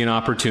going to be an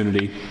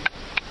opportunity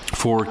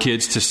for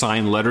kids to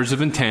sign letters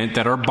of intent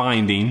that are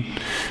binding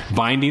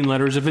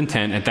letters of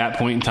intent at that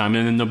point in time.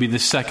 And then there'll be the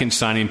second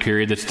signing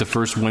period that's the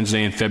first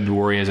Wednesday in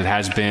February, as it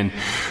has been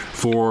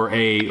for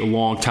a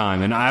long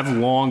time. And I've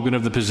long been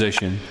of the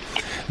position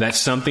that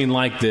something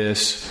like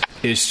this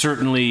is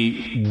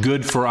certainly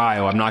good for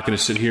Iowa. I'm not going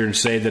to sit here and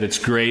say that it's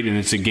great and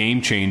it's a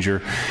game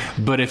changer.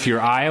 But if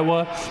you're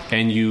Iowa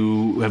and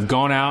you have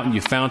gone out and you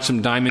found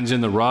some diamonds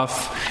in the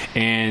rough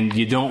and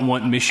you don't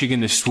want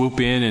Michigan to swoop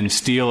in and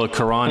steal a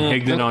Karan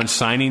Higdon on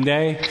signing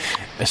day,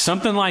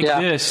 something like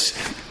this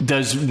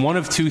does one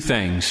of two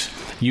things.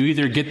 You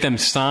either get them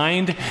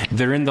signed,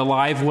 they're in the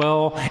live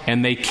well,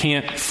 and they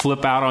can't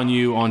flip out on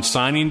you on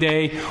signing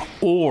day,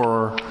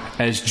 or,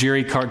 as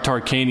Jerry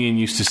Tarkanian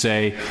used to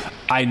say,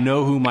 I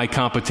know who my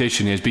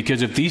competition is.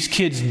 Because if these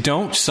kids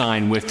don't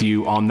sign with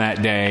you on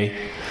that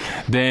day,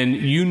 then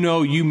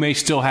you may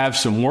still have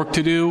some work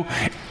to do,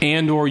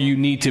 and or you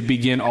need to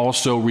begin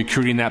also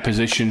recruiting that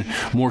position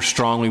more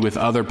strongly with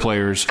other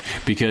players,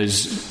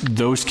 because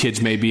those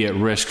kids may be at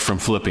risk from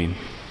flipping.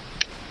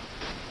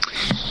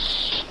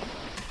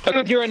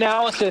 With your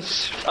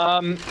analysis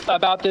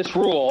about this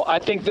rule, I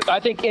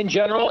think in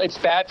general it's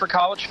bad for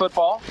college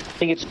football. I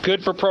think it's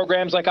good for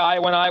programs like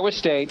Iowa and Iowa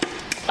State.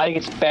 I think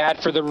it's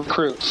bad for the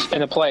recruits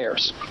and the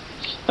players.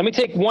 Let me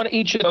take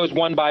each of those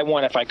one by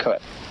one if I could.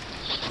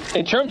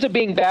 In terms of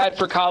being bad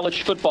for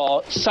college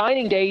football,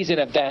 signing day is an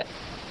event.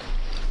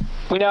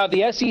 We now have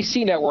the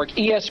SEC network,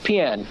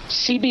 ESPN,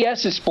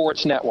 CBS's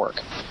sports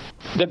network,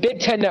 the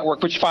Big Ten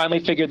network, which finally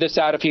figured this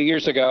out a few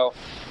years ago.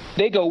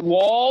 They go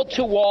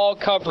wall-to-wall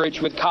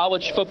coverage with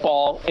college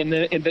football in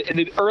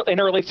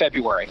early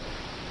February.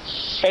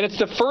 And it's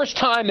the first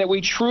time that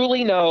we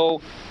truly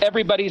know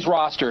everybody's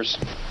rosters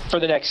for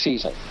the next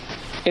season.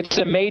 It's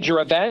a major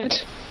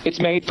event. It's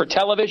made for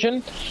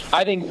television.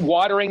 I think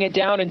watering it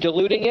down and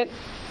diluting it,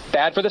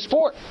 bad for the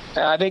sport.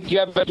 I think you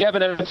have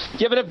an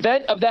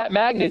event of that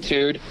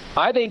magnitude.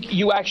 I think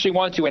you actually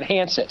want to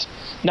enhance it,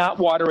 not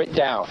water it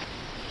down.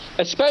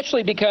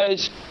 Especially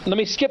because, let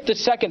me skip the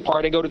second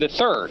part and go to the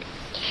third.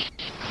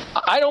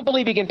 I don't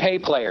believe you can pay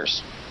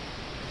players.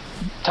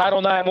 Title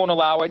IX won't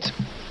allow it.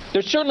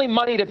 There's certainly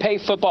money to pay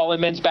football and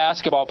men's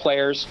basketball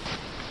players,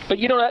 but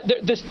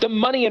the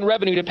money and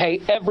revenue to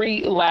pay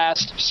every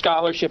last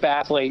scholarship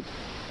athlete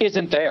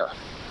isn't there.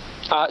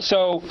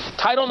 So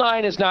Title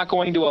IX is not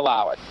going to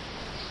allow it.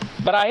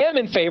 But I am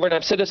in favor, and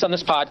I've said this on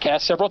this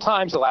podcast several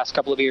times the last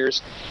couple of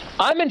years,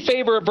 I'm in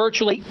favor of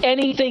virtually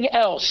anything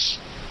else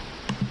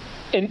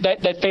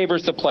that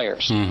favors the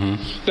players.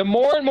 Mm-hmm. The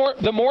more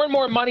and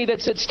more money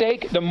that's at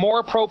stake, the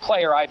more pro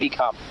player I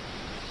become,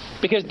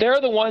 because they're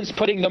the ones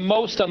putting the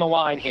most on the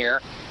line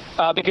here,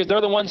 because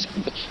they're the ones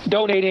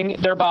donating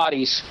their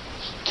bodies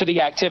to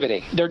the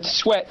activity, their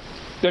sweat,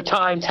 their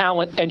time,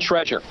 talent, and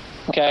treasure.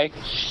 Okay,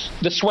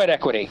 the sweat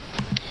equity,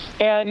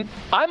 and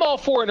I'm all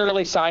for an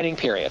early signing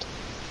period,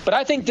 but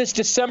I think this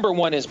December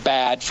one is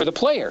bad for the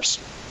players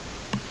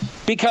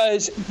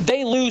because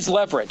they lose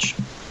leverage.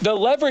 The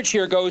leverage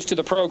here goes to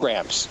the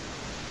programs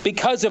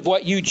because of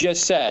what you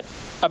just said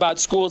about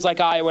schools like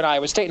Iowa and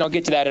Iowa State, and I'll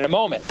get to that in a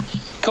moment.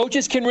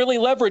 Coaches can really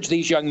leverage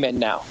these young men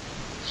now.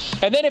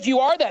 And then if you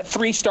are that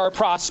 3-star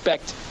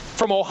prospect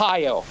from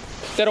Ohio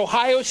that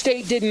Ohio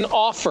State didn't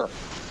offer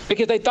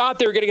because they thought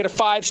they were going to get a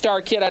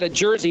 5-star kid out of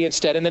Jersey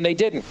instead, and then they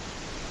didn't.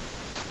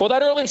 Well,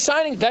 that early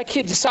signing, that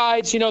kid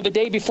decides, the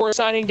day before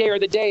signing day or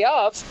the day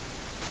of,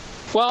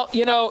 well,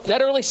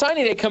 that early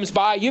signing day comes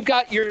by. You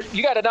got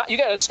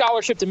a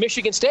scholarship to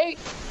Michigan State,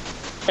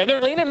 and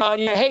they're leaning on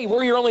you. Hey,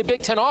 we're your only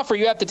Big Ten offer.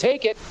 You have to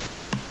take it.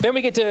 Then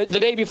we get to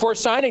the day before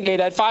signing day.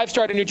 That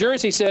 5-star to New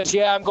Jersey says,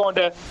 "Yeah, I'm going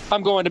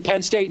to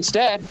Penn State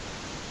instead."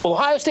 Well,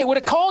 Ohio State would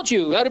have called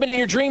you. That would have been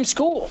your dream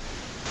school.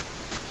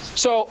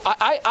 So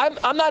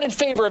I'm not in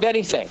favor of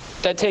anything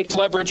that takes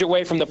leverage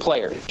away from the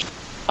players.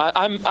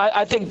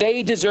 I think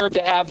they deserve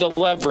to have the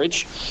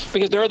leverage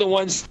because they're the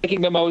ones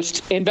taking the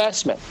most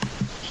investment.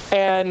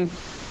 And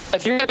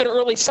if you have an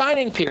early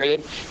signing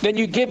period, then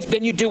you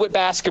do what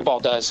basketball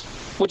does,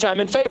 which I'm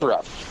in favor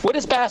of. What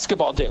does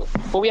basketball do?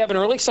 Well, we have an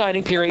early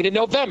signing period in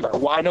November.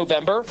 Why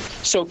November?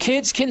 So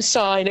kids can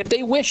sign if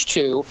they wish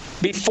to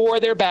before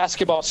their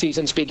basketball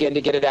seasons begin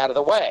to get it out of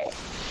the way.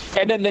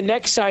 And then the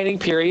next signing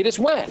period is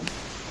when?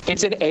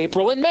 It's in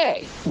April and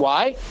May.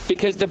 Why?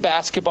 Because the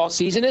basketball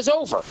season is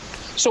over.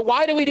 So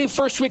why do we do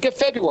first week of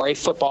February?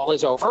 Football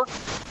is over.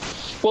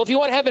 Well, if you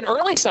want to have an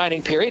early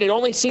signing period, it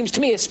only seems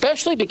to me,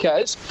 especially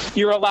because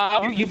you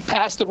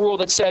passed the rule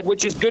that said,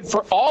 which is good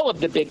for all of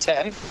the Big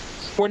Ten,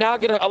 we're now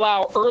going to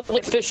allow early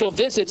official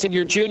visits in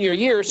your junior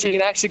year, so you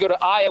can actually go to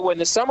Iowa in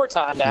the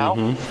summertime now,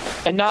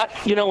 and not,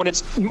 when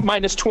it's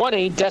minus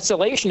 20,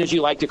 desolation, as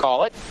you like to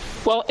call it.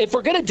 Well, if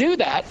we're going to do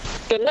that,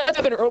 then let's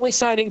have an early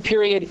signing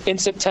period in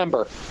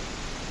September,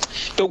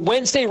 the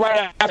Wednesday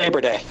right after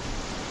Labor Day,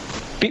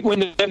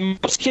 when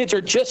most kids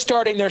are just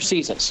starting their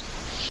seasons.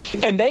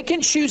 And they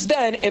can choose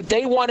then if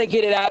they want to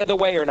get it out of the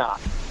way or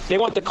not. They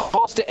want the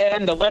calls to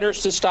end, the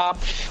letters to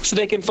stop, so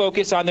they can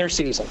focus on their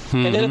season.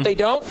 And then if they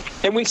don't,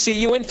 then we see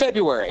you in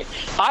February.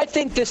 I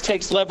think this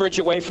takes leverage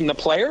away from the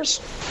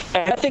players,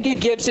 and I think it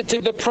gives it to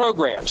the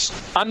programs.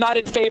 I'm not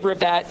in favor of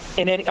that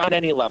on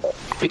any level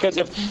because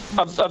of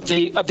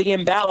the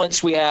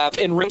imbalance we have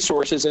in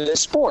resources in this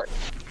sport.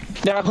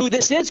 Now, who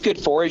this is good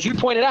for, as you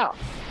pointed out,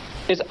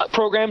 is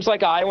programs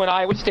like Iowa and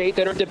Iowa State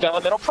that are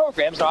developmental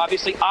programs. Now,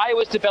 obviously,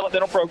 Iowa's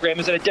developmental program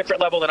is at a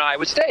different level than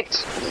Iowa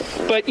State's.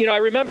 But, I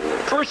remember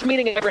the first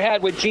meeting I ever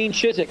had with Gene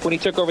Chizik when he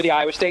took over the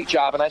Iowa State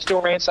job, and I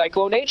still ran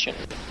Cyclone Nation.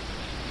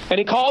 And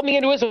he called me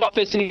into his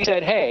office and he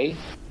said, hey,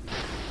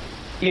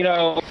 you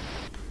got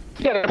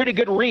a pretty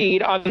good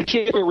read on the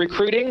kids we're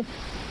recruiting.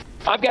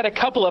 I've got a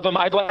couple of them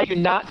I'd like you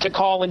not to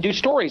call and do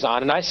stories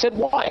on. And I said,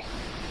 why?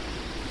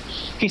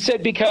 He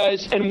said,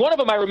 because, and one of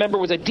them I remember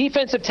was a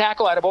defensive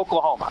tackle out of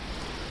Oklahoma.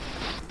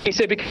 He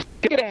said,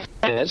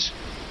 because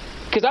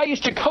I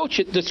used to coach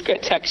at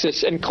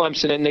Texas and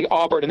Clemson and the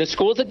Auburn and the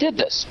schools that did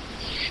this.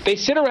 They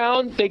sit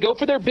around, they go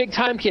for their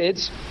big-time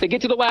kids, they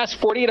get to the last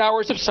 48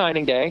 hours of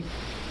signing day,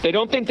 they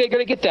don't think they're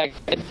going to get that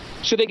good.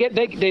 So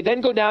they then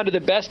go down to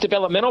the best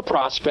developmental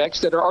prospects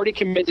that are already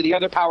committed to the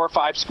other Power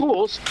 5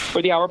 schools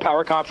or the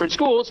Power Conference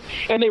schools,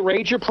 and they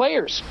raise your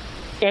players.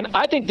 And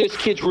I think this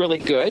kid's really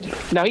good.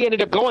 Now, he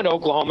ended up going to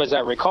Oklahoma, as I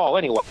recall,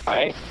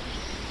 anyway.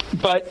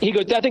 But he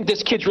goes, I think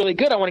this kid's really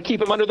good. I want to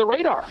keep him under the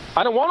radar.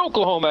 I don't want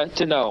Oklahoma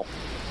to know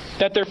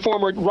that their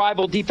former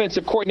rival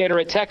defensive coordinator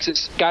at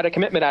Texas got a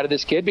commitment out of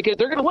this kid, because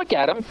they're going to look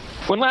at him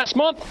when last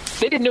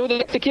month they didn't know who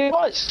the kid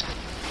was.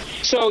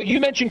 So you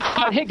mentioned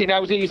Karan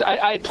Higdon.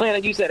 I plan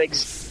on using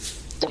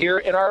that here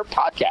in our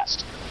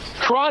podcast.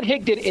 Karan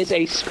Higdon is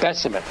a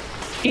specimen.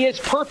 He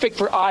is perfect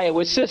for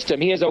Iowa's system.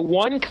 He is a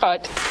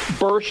one-cut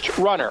burst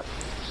runner.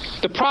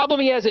 The problem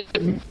he has at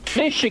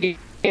Michigan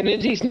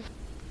is he's not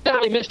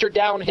really Mr.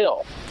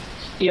 Downhill,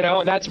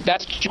 and that's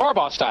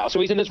Harbaugh style. So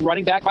he's in this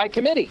running back by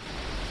committee.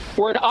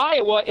 Where in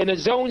Iowa, in a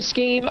zone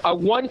scheme, a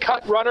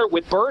one-cut runner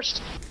with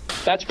burst,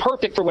 that's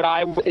perfect for what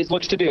Iowa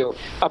looks to do.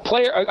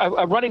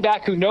 A running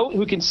back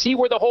who can see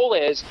where the hole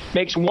is,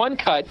 makes one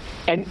cut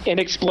and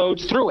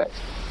explodes through it.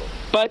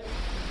 But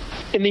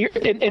and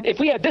if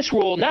we had this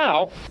rule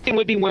now, he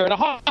would be wearing a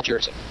Hawk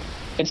jersey.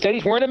 Instead,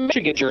 he's wearing a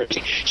Michigan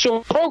jersey.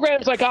 So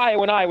programs like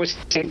Iowa and Iowa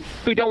State,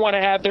 who don't want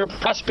to have their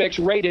prospects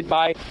rated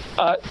by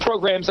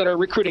programs that are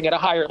recruiting at a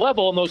higher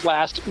level in those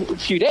last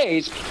few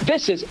days,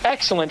 this is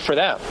excellent for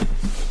them.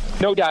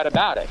 No doubt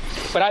about it.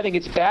 But I think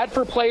it's bad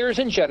for players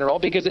in general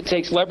because it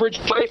takes leverage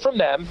away from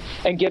them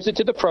and gives it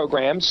to the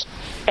programs.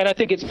 And I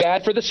think it's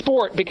bad for the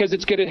sport because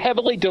it's going to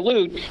heavily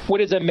dilute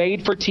what is a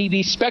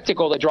made-for-TV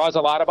spectacle that draws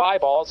a lot of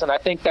eyeballs. And I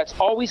think that's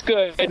always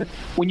good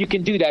when you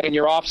can do that in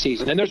your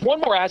offseason. And there's one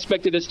more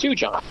aspect of this too,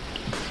 John.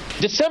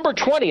 December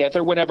 20th,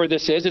 or whenever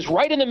this is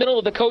right in the middle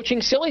of the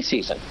coaching silly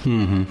season.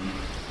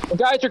 The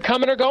guys are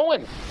coming or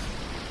going.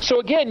 So,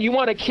 again, you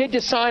want a kid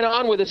to sign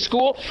on with a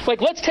school.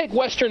 Like, let's take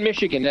Western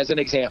Michigan as an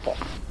example.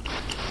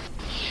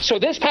 So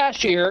this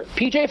past year,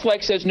 P.J.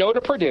 Fleck says no to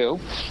Purdue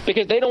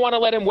because they don't want to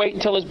let him wait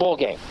until his bowl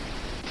game.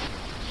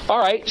 All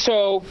right,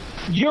 so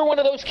you're one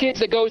of those kids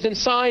that goes and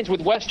signs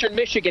with Western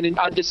Michigan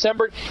on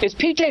December. Is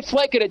P.J.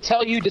 Fleck going to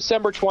tell you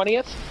December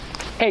 20th,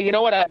 hey, you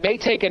know what, I may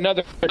take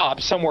another job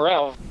somewhere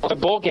else. The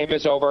bowl game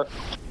is over.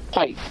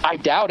 I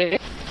doubt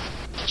it.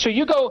 So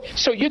you go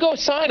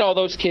sign all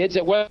those kids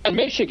at Western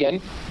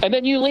Michigan, and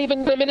then you leave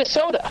in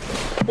Minnesota.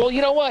 Well,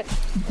 you know what?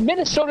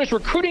 Minnesota's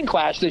recruiting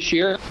class this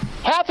year,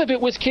 half of it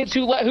was kids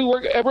who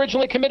were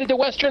originally committed to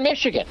Western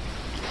Michigan.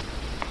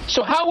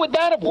 So how would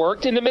that have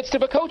worked in the midst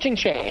of a coaching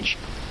change?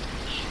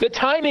 The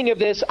timing of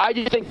this, I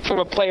just think, from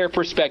a player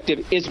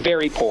perspective, is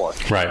very poor.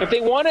 Right. If they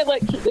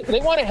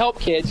want to help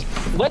kids,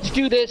 let's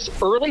do this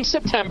early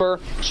September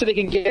so they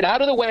can get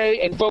out of the way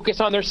and focus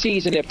on their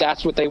season if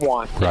that's what they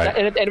want. Right.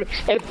 And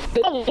if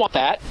they don't want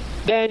that,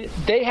 then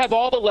they have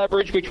all the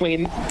leverage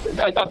between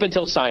up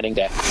until signing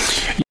day.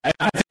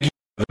 I think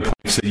other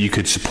points that you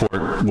could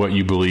support what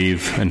you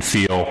believe and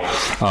feel,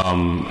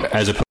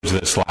 as opposed to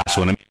this last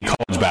one. I mean,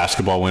 college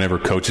basketball, whenever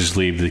coaches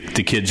leave,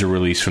 the kids are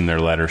released from their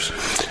letters,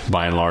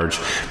 by and large.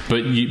 But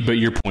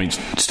your point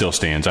still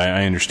stands.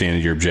 I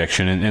understand your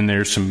objection, and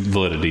there's some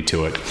validity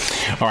to it.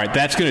 All right,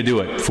 that's going to do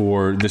it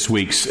for this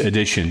week's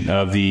edition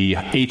of the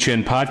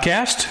HN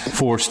Podcast.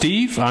 For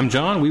Steve, I'm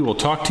John. We will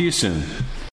talk to you soon.